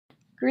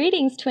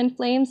Greetings, Twin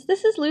Flames.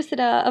 This is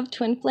Lucida of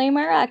Twin Flame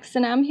RX,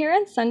 and I'm here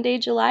on Sunday,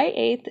 July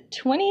 8th,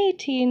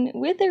 2018,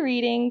 with a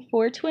reading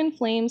for Twin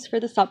Flames for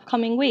this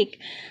upcoming week.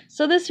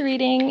 So this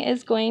reading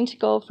is going to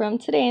go from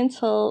today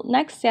until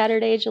next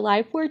Saturday,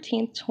 July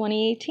 14th,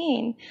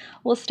 2018.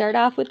 We'll start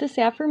off with this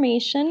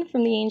affirmation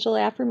from the Angel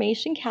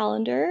Affirmation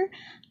calendar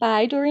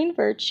by Doreen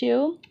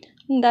Virtue,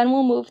 and then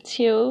we'll move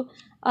to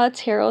a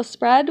tarot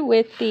spread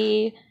with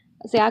the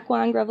Zach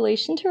Wong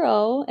Revelation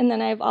Tarot, and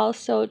then I've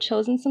also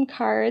chosen some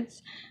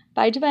cards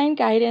by Divine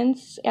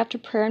Guidance after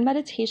prayer and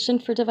meditation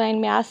for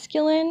Divine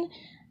Masculine,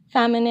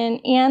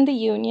 Feminine, and the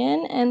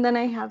Union, and then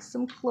I have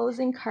some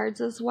closing cards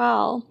as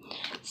well.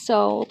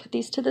 So we'll put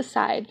these to the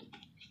side.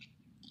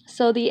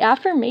 So the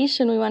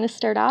affirmation we want to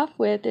start off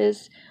with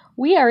is,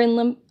 we are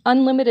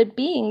unlimited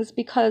beings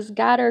because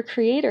God, our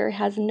Creator,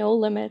 has no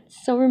limits.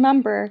 So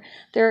remember,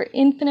 there are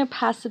infinite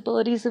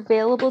possibilities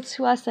available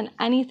to us, and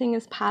anything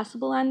is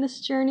possible on this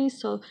journey.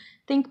 So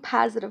think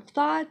positive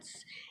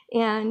thoughts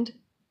and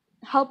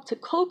help to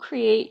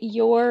co-create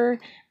your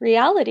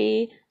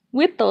reality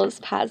with those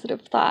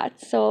positive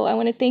thoughts. So I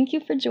want to thank you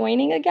for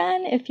joining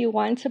again. If you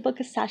want to book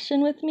a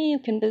session with me, you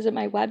can visit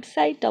my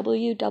website,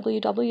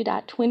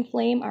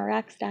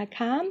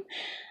 www.twinflamerx.com.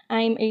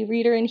 I'm a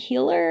reader and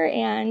healer,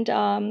 and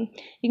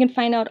you can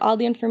find out all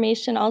the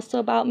information also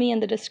about me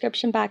in the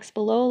description box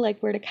below, like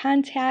where to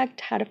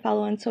contact, how to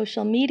follow on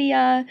social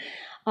media.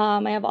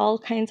 I have all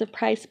kinds of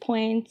price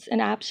points and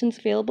options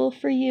available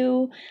for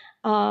you.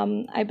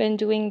 I've been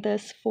doing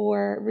this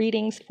for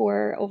readings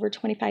for over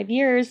 25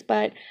 years,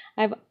 but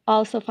I've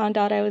also found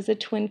out I was a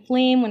twin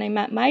flame when I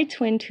met my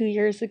twin 2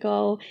 years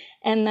ago,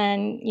 and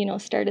then,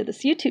 started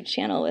this YouTube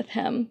channel with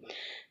him.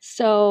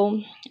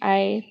 So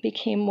I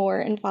became more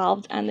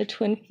involved on the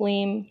twin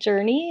flame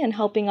journey and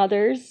helping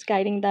others,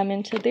 guiding them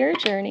into their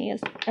journey,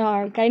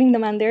 guiding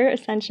them on their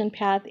ascension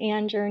path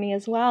and journey,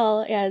 as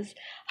well as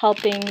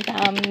helping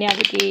them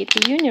navigate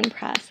the union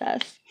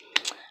process.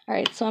 All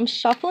right, so I'm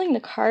shuffling the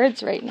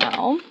cards right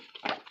now.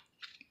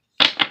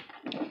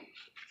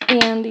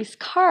 And these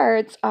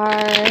cards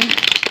are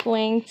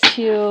going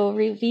to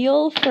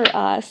reveal for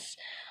us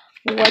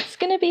what's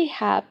going to be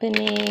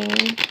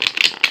happening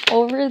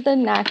over the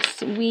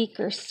next week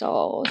or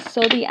so.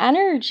 So the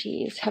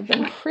energies have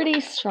been pretty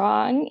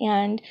strong,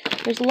 and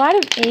there's a lot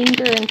of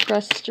anger and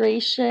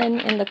frustration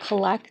in the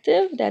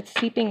collective that's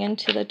seeping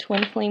into the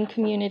twin flame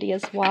community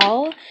as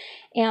well.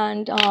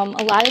 And a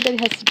lot of it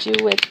has to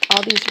do with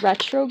all these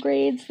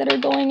retrogrades that are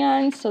going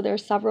on. So there are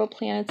several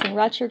planets in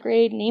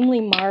retrograde, namely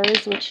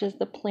Mars, which is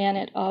the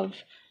planet of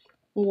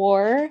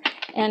war,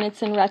 and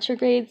it's in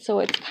retrograde. So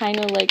it's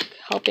kind of like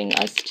helping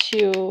us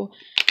to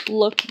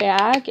look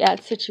back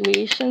at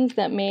situations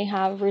that may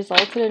have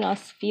resulted in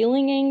us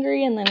feeling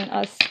angry and then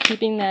us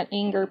keeping that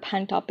anger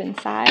pent up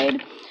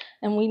inside.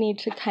 And we need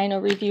to kind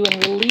of review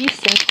and release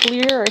and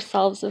clear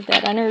ourselves of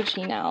that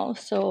energy now.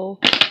 So,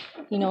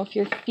 if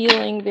you're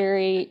feeling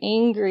very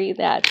angry,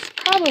 that's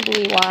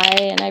probably why.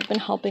 And I've been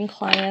helping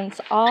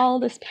clients all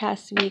this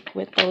past week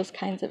with those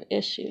kinds of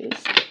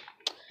issues.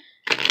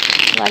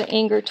 A lot of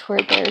anger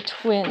toward their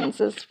twins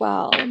as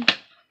well.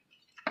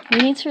 We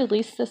need to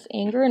release this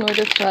anger in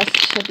order for us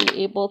to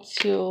be able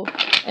to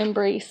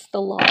embrace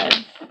the love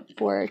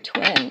for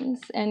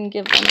twins and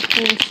give them a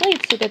clean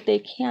slate so that they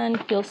can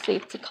feel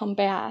safe to come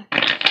back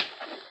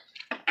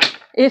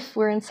if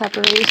we're in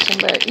separation.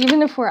 But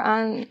even if we're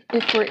in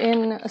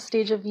a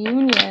stage of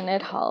union,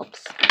 it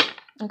helps.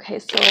 Okay,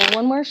 so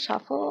one more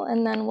shuffle,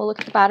 and then we'll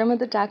look at the bottom of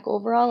the deck,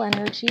 overall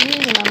energy.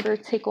 Remember,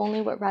 take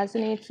only what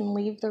resonates and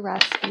leave the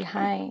rest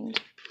behind.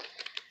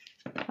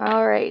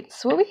 All right,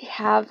 so what we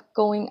have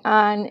going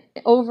on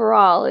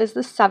overall is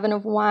the Seven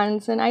of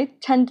Wands, and I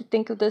tend to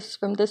think of this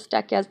from this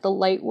deck as the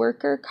light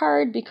worker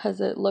card because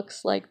it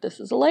looks like this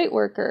is a light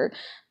worker.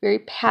 Very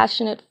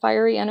passionate,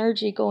 fiery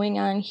energy going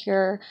on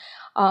here,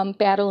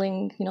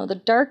 battling,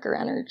 the darker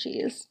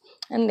energies.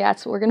 And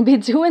that's what we're going to be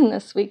doing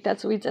this week.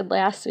 That's what we did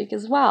last week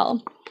as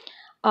well.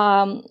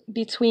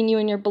 Between you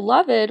and your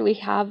beloved, we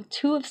have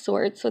Two of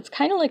Swords, so it's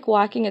kind of like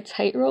walking a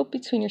tightrope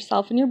between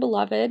yourself and your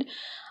beloved.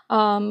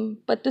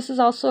 But this is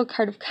also a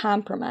card of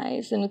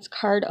compromise, and it's a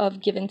card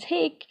of give and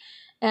take,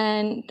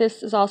 and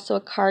this is also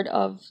a card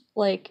of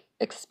like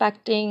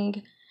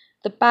expecting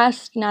the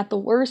best, not the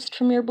worst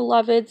from your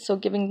beloved, so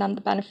giving them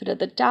the benefit of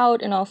the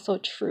doubt, and also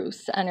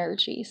truce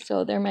energy.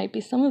 So there might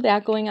be some of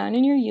that going on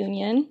in your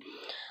union.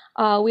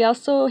 We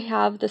also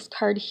have this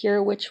card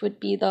here, which would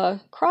be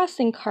the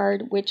crossing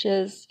card, which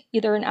is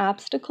either an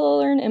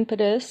obstacle or an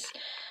impetus,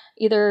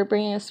 either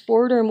bringing us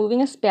forward or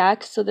moving us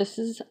back. So this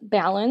is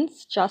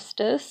balance,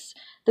 justice,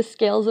 the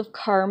scales of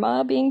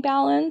karma being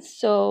balanced.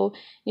 So,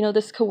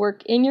 this could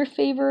work in your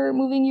favor,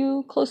 moving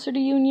you closer to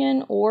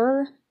union,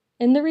 or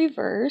in the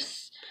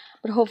reverse.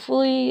 But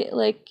hopefully,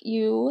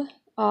 you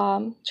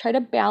try to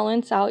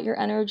balance out your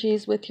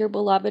energies with your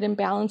beloved and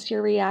balance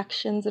your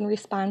reactions and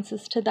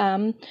responses to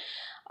them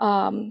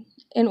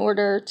in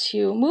order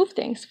to move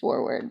things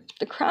forward.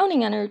 The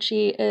crowning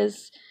energy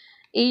is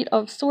Eight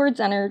of Swords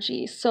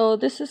energy. So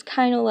this is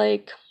kind of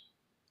like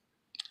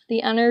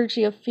the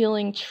energy of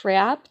feeling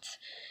trapped,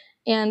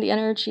 and the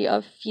energy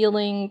of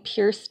feeling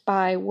pierced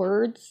by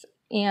words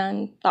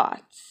and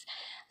thoughts.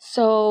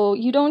 So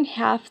you don't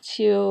have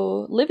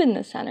to live in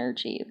this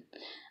energy.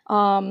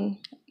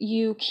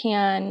 You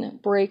can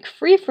break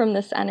free from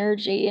this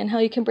energy, and how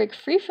you can break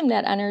free from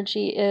that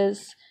energy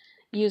is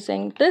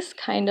using this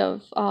kind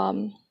of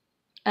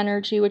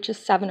energy, which is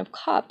Seven of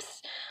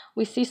Cups.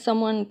 We see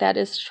someone that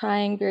is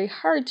trying very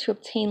hard to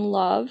obtain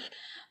love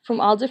from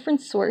all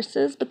different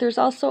sources, but there's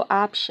also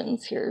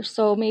options here.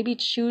 So maybe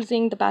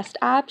choosing the best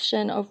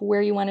option of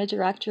where you want to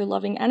direct your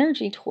loving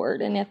energy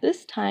toward. And at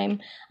this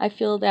time, I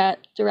feel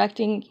that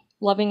directing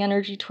loving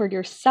energy toward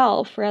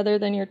yourself rather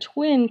than your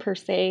twin per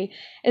se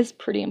is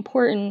pretty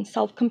important.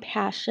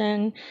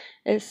 Self-compassion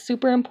is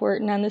super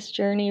important on this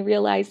journey,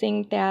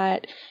 realizing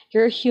that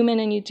you're a human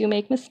and you do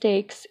make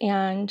mistakes,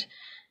 and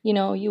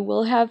you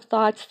will have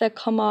thoughts that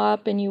come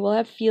up and you will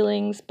have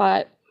feelings,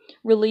 but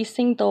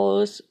releasing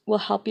those will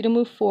help you to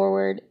move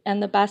forward.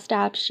 And the best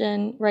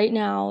option right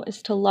now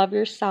is to love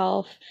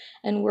yourself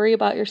and worry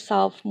about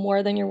yourself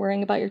more than you're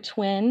worrying about your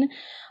twin,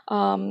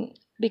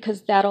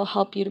 because that'll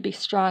help you to be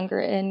stronger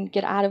and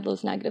get out of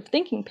those negative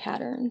thinking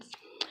patterns.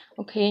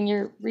 Okay, in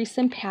your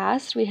recent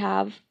past, we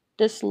have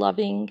this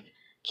loving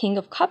King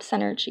of Cups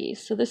energy.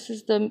 So this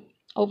is the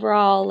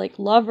overall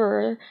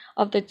lover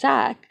of the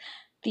deck.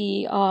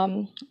 The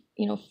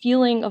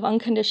feeling of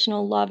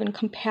unconditional love and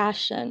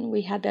compassion.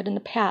 We had that in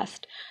the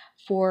past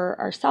for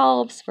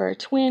ourselves, for our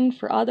twin,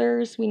 for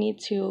others. We need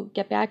to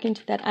get back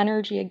into that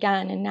energy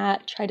again and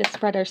not try to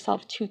spread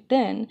ourselves too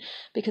thin,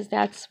 because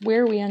that's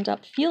where we end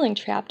up feeling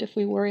trapped if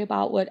we worry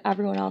about what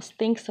everyone else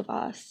thinks of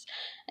us.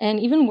 And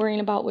even worrying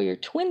about what your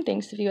twin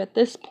thinks of you at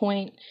this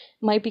point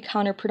might be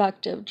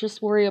counterproductive.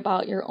 Just worry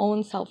about your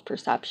own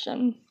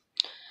self-perception.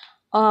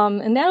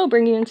 And that'll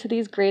bring you into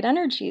these great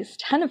energies,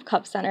 10 of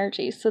Cups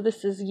energy. So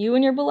this is you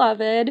and your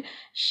beloved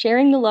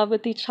sharing the love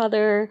with each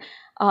other,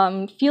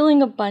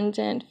 feeling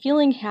abundant,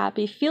 feeling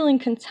happy, feeling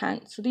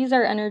content. So these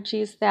are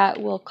energies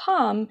that will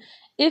come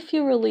if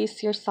you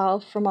release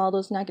yourself from all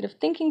those negative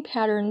thinking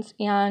patterns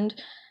and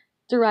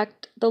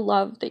direct the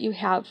love that you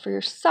have for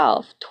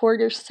yourself toward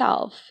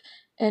yourself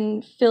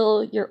and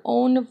fill your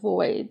own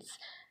voids.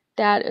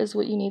 That is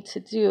what you need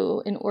to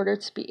do in order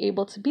to be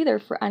able to be there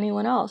for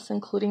anyone else,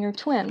 including your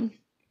twin.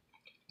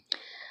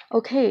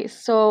 Okay,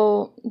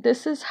 so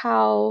this is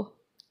how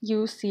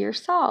you see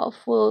yourself.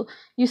 Well,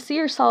 you see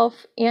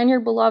yourself and your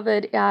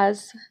beloved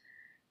as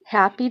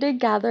happy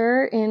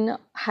together in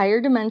higher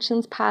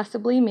dimensions,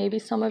 possibly. Maybe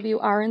some of you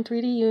are in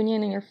 3D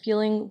union and you're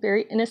feeling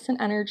very innocent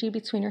energy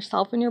between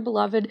yourself and your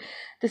beloved.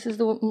 This is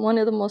one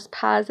of the most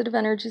positive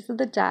energies of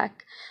the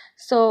deck.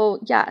 So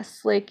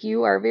yes,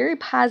 you are very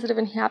positive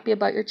and happy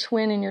about your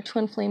twin and your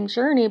twin flame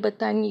journey, but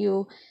then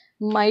you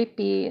might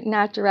be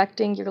not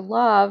directing your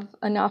love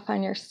enough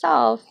on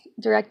yourself,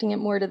 directing it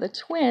more to the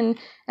twin,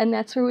 and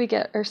that's where we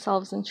get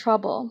ourselves in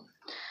trouble.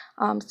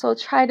 So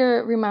try to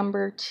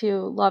remember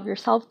to love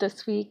yourself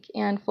this week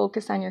and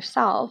focus on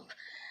yourself.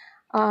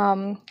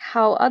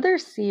 How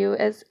others see you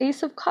as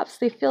Ace of Cups,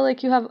 they feel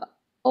like you have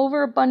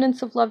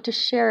overabundance of love to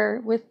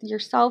share with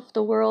yourself,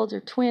 the world,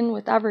 your twin,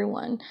 with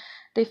everyone.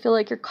 They feel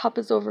like your cup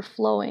is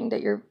overflowing,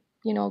 that you're,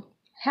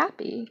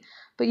 happy.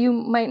 But you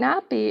might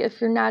not be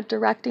if you're not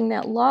directing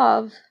that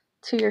love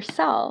to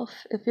yourself,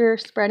 if you're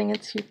spreading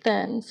it too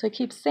thin. So I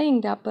keep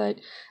saying that, but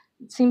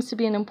it seems to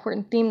be an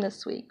important theme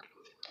this week.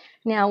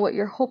 Now, what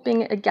you're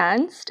hoping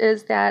against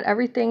is that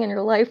everything in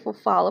your life will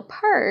fall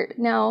apart.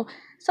 Now,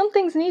 some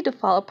things need to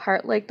fall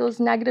apart, like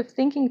those negative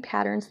thinking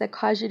patterns that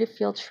cause you to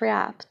feel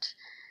trapped.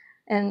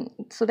 And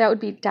so that would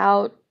be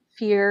doubt,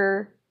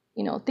 fear,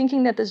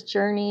 thinking that this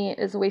journey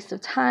is a waste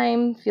of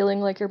time,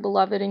 feeling like you're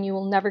beloved and you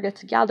will never get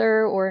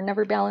together or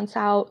never balance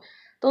out.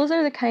 Those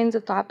are the kinds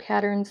of thought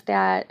patterns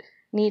that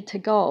need to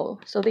go.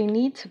 So they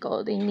need to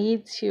go. They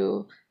need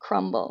to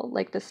crumble,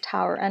 like this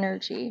tower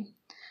energy.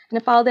 And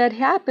if all that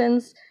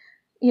happens,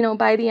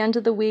 by the end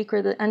of the week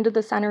or the end of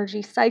this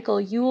energy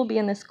cycle, you will be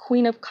in this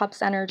Queen of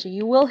Cups energy.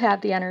 You will have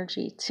the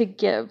energy to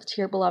give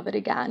to your beloved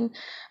again,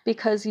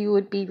 because you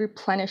would be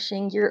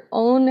replenishing your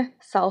own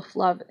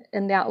self-love,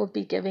 and that would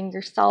be giving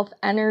yourself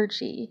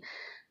energy.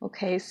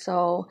 Okay,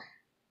 so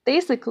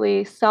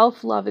basically,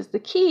 self-love is the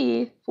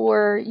key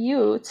for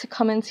you to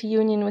come into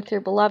union with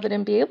your beloved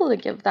and be able to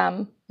give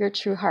them your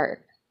true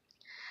heart.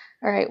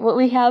 All right, what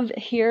we have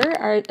here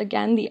are,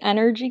 again, the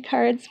energy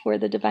cards for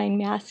the Divine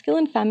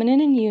Masculine, Feminine,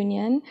 and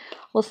Union.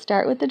 We'll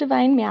start with the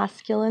Divine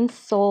Masculine,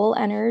 Soul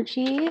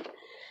energy.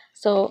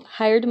 So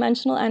higher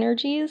dimensional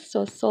energies,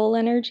 so soul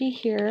energy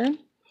here.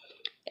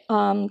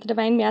 The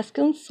Divine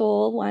Masculine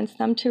Soul wants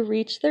them to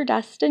reach their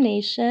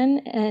destination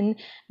and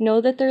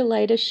know that their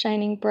light is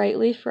shining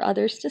brightly for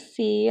others to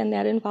see, and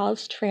that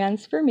involves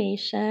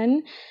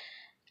transformation.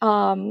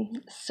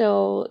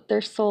 So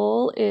their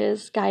soul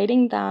is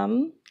guiding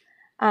them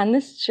on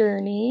this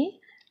journey.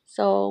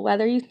 So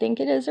whether you think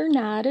it is or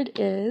not, it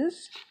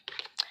is.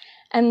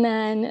 And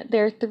then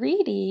their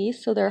 3D,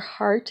 so their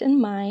heart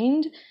and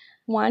mind,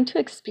 want to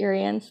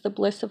experience the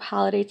bliss of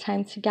holiday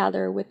time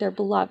together with their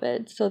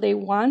beloved. So they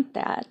want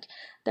that.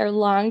 They're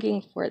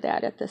longing for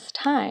that at this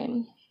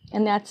time.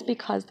 And that's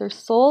because their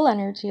soul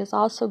energy is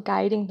also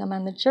guiding them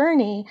on the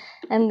journey.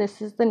 And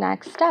this is the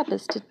next step,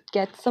 is to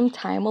get some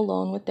time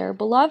alone with their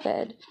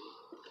beloved.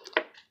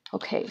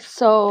 Okay,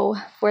 so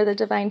for the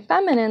Divine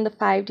Feminine, the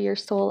 5-year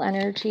soul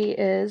energy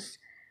is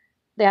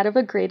that of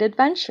a great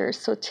adventure.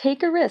 So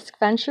take a risk,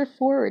 venture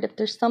forward. If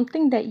there's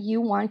something that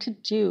you want to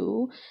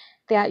do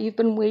that you've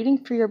been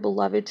waiting for your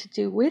beloved to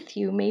do with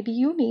you, maybe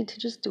you need to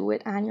just do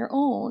it on your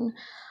own.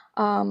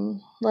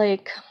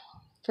 Like,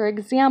 for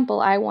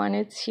example, I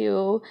wanted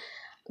to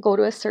go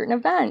to a certain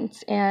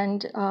event,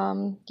 and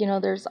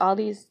there's all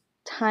these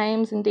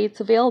times and dates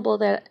available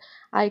that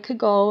I could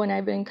go, and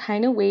I've been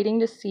kind of waiting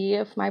to see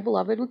if my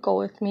beloved would go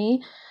with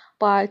me,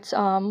 but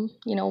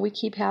we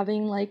keep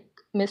having like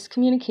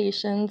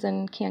miscommunications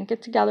and can't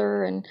get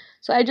together, and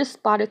so I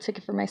just bought a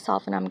ticket for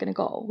myself and I'm gonna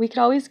go. We could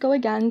always go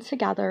again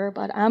together,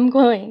 but I'm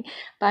going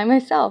by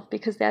myself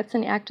because that's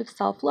an act of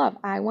self-love.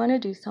 I want to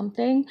do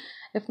something.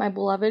 If my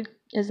beloved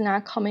is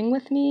not coming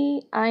with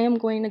me, I am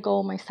going to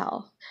go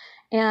myself.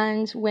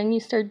 And when you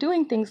start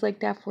doing things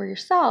like that for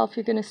yourself,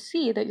 you're going to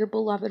see that your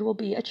beloved will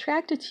be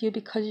attracted to you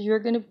because you're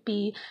going to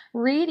be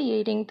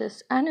radiating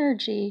this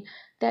energy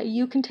that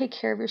you can take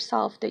care of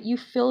yourself, that you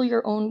fill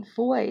your own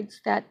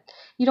voids, that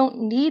you don't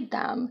need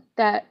them,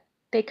 that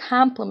they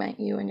complement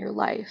you in your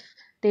life.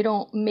 They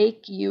don't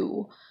make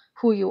you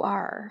who you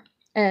are,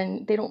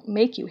 and they don't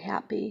make you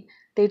happy.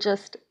 They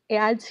just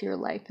add to your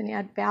life and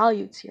add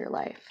value to your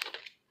life.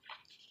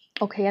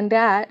 Okay, and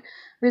that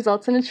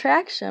results in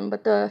attraction,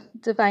 but the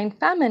Divine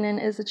Feminine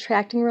is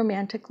attracting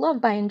romantic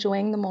love by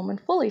enjoying the moment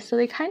fully. So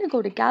they kind of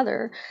go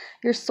together.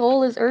 Your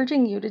soul is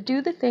urging you to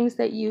do the things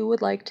that you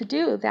would like to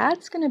do.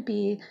 That's going to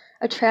be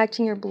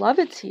attracting your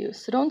beloved to you.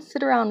 So don't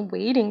sit around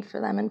waiting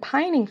for them and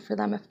pining for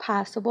them if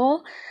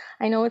possible.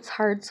 I know it's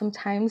hard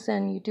sometimes,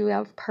 and you do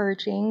have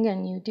purging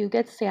and you do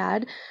get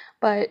sad,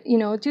 but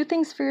do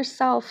things for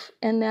yourself,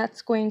 and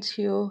that's going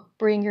to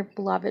bring your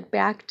beloved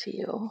back to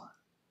you.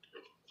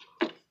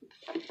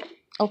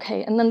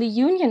 Okay, and then the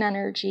union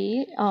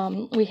energy,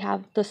 we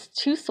have the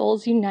two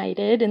souls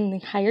united in the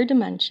higher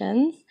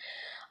dimensions.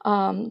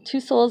 Two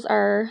souls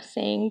are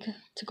saying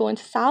to go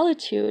into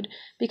solitude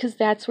because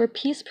that's where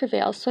peace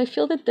prevails. So I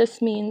feel that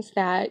this means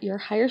that your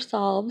higher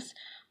selves,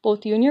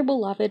 both you and your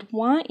beloved,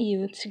 want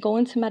you to go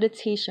into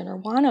meditation, or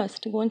want us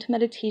to go into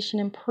meditation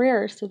and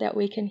prayer so that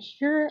we can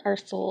hear our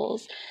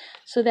souls,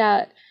 so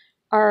that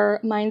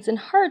our minds and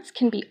hearts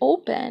can be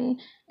open,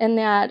 and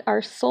that our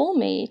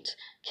soulmate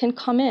can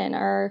come in,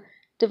 our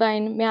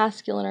divine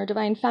masculine or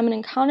divine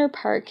feminine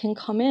counterpart can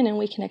come in, and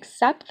we can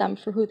accept them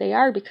for who they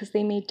are because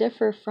they may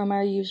differ from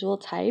our usual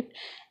type,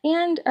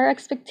 and our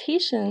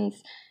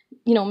expectations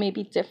may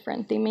be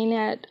different. They may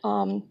not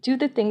do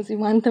the things we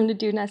want them to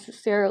do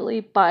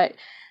necessarily, but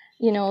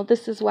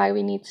this is why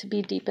we need to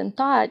be deep in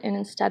thought, and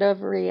instead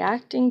of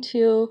reacting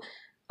to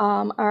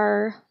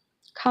our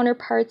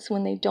counterparts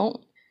when they don't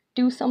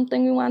do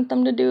something we want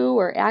them to do,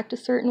 or act a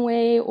certain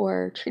way,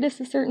 or treat us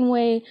a certain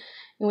way,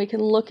 and we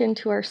can look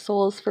into our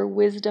souls for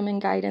wisdom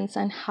and guidance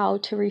on how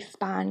to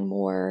respond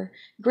more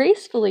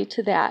gracefully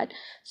to that,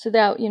 so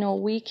that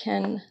we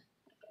can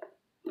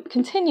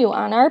continue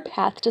on our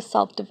path to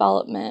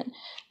self-development,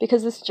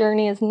 because this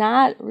journey is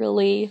not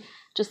really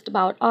just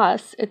about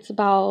us. It's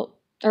about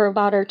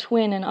our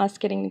twin and us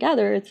getting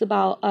together. It's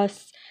about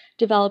us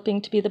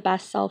developing to be the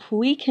best self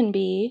we can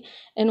be,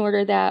 in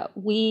order that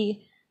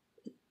we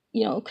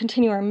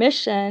continue our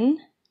mission,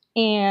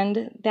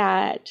 and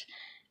that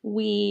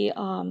we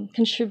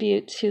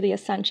contribute to the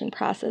ascension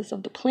process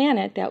of the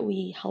planet, that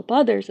we help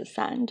others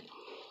ascend.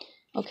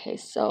 Okay,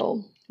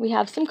 so we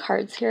have some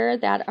cards here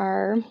that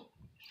are,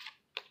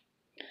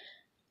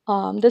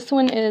 this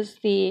one is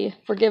the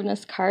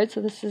forgiveness card.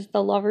 So this is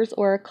the Lover's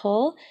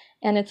Oracle,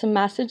 and it's a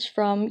message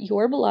from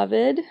your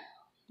beloved,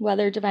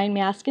 whether divine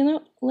masculine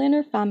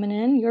or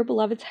feminine. Your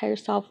beloved's higher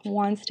self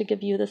wants to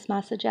give you this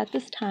message at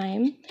this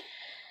time.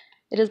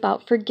 It is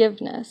about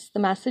forgiveness. The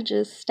message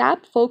is,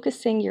 stop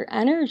focusing your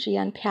energy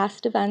on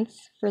past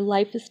events, for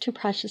life is too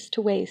precious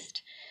to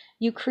waste.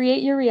 You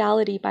create your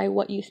reality by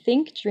what you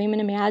think, dream,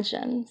 and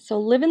imagine. So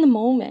live in the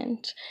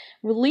moment.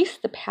 Release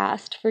the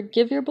past.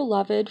 Forgive your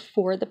beloved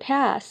for the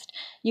past.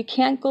 You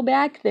can't go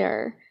back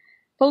there.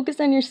 Focus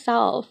on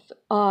yourself.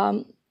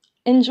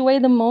 Enjoy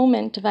the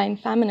moment, divine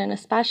feminine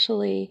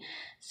especially,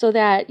 so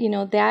that,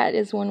 that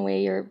is one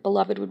way your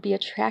beloved would be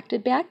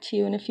attracted back to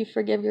you. And if you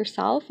forgive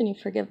yourself and you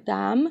forgive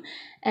them,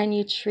 and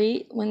you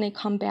treat when they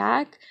come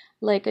back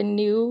like a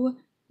new,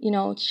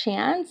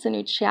 chance, a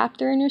new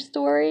chapter in your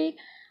story,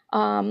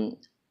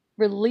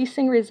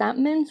 releasing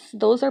resentments,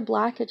 those are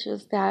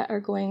blockages that are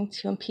going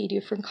to impede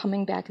you from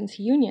coming back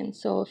into union.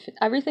 So if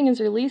everything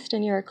is released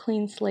and you're a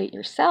clean slate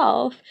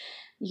yourself,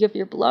 you give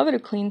your beloved a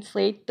clean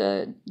slate,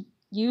 the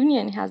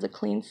union has a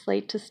clean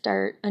slate to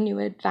start a new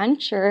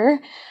adventure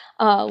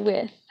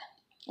with.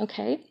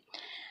 Okay.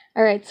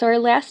 All right. So our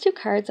last two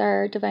cards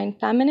are divine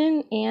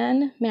feminine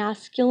and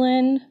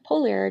masculine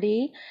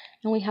polarity.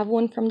 And we have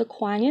one from the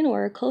Kuan Yin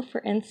Oracle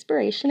for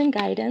inspiration and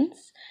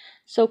guidance.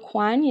 So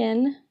Kuan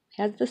Yin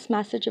has this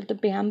message of the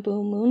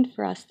bamboo moon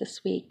for us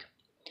this week.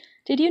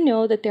 Did you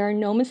know that there are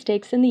no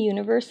mistakes in the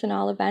universe, and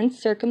all events,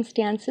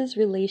 circumstances,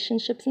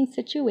 relationships, and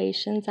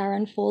situations are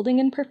unfolding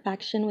in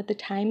perfection with the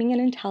timing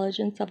and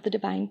intelligence of the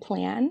divine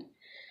plan?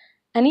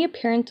 Any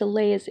apparent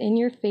delay is in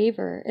your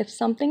favor. If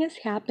something is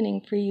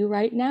happening for you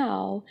right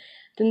now,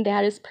 then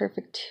that is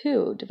perfect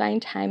too.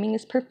 Divine timing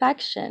is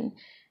perfection.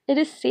 It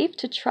is safe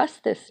to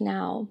trust this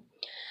now.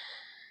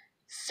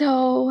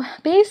 So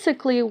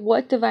basically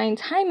what divine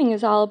timing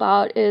is all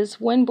about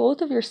is when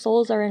both of your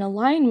souls are in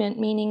alignment,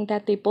 meaning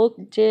that they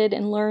both did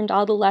and learned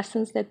all the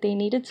lessons that they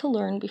needed to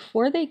learn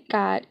before they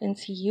got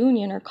into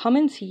union or come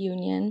into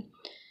union.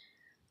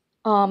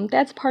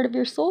 That's part of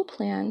your soul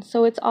plan.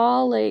 So it's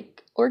all like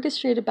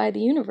orchestrated by the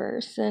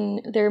universe,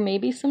 and there may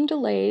be some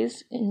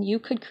delays, and you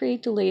could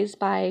create delays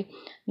by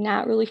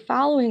not really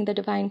following the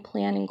divine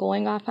plan and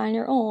going off on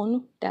your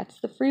own. That's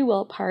the free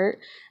will part.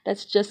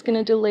 That's just going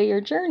to delay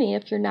your journey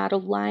if you're not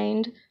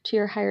aligned to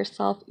your higher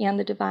self and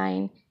the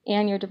divine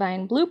and your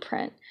divine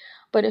blueprint.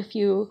 But if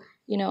you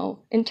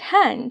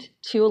intend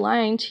to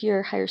align to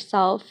your higher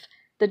self,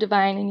 the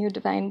divine, and your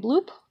divine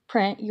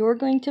blueprint, you're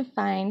going to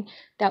find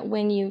that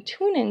when you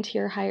tune into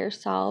your higher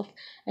self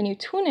and you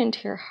tune into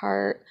your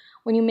heart,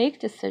 when you make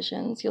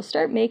decisions, you'll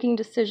start making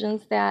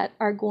decisions that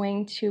are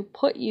going to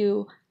put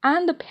you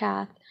on the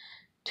path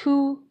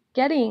to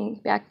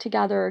getting back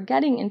together or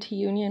getting into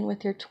union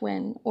with your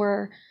twin,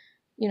 or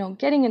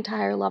getting into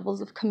higher levels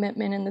of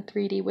commitment in the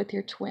 3D with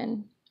your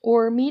twin,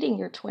 or meeting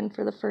your twin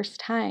for the first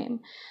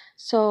time.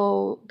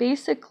 So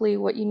basically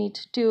what you need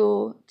to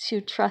do to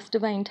trust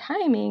divine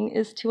timing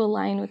is to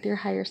align with your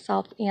higher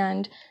self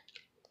and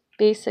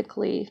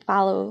basically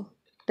follow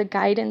the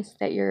guidance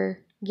that you're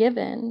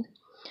given.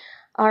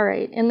 All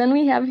right, and then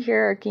we have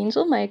here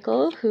Archangel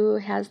Michael, who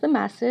has the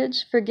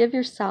message, forgive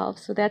yourself.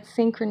 So that's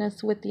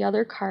synchronous with the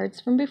other cards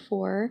from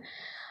before.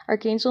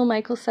 Archangel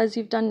Michael says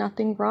you've done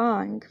nothing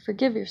wrong.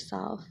 Forgive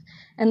yourself.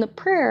 And the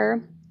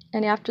prayer,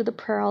 and after the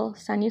prayer, I'll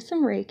send you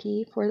some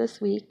Reiki for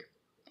this week,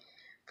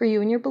 for you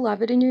and your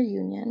beloved in your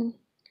union.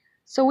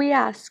 So we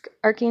ask,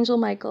 Archangel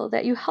Michael,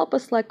 that you help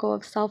us let go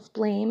of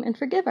self-blame and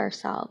forgive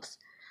ourselves.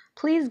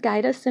 Please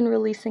guide us in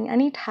releasing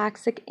any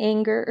toxic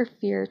anger or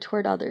fear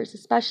toward others,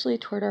 especially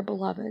toward our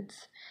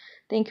beloveds.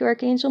 Thank you,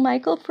 Archangel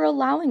Michael, for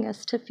allowing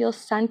us to feel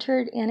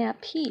centered and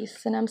at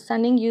peace. And I'm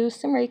sending you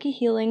some Reiki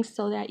healing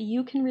so that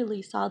you can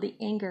release all the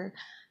anger,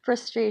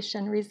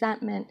 frustration,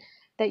 resentment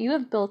that you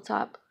have built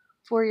up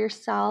for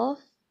yourself,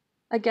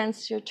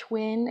 against your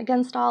twin,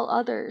 against all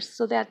others,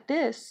 so that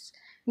this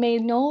may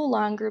no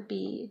longer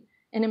be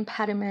an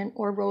impediment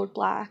or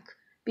roadblock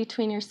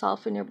between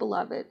yourself and your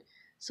beloved,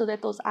 so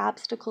that those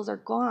obstacles are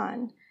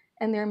gone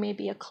and there may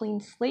be a clean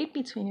slate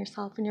between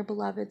yourself and your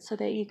beloved, so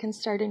that you can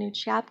start a new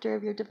chapter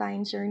of your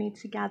divine journey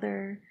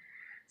together.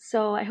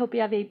 So I hope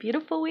you have a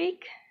beautiful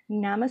week.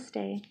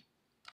 Namaste.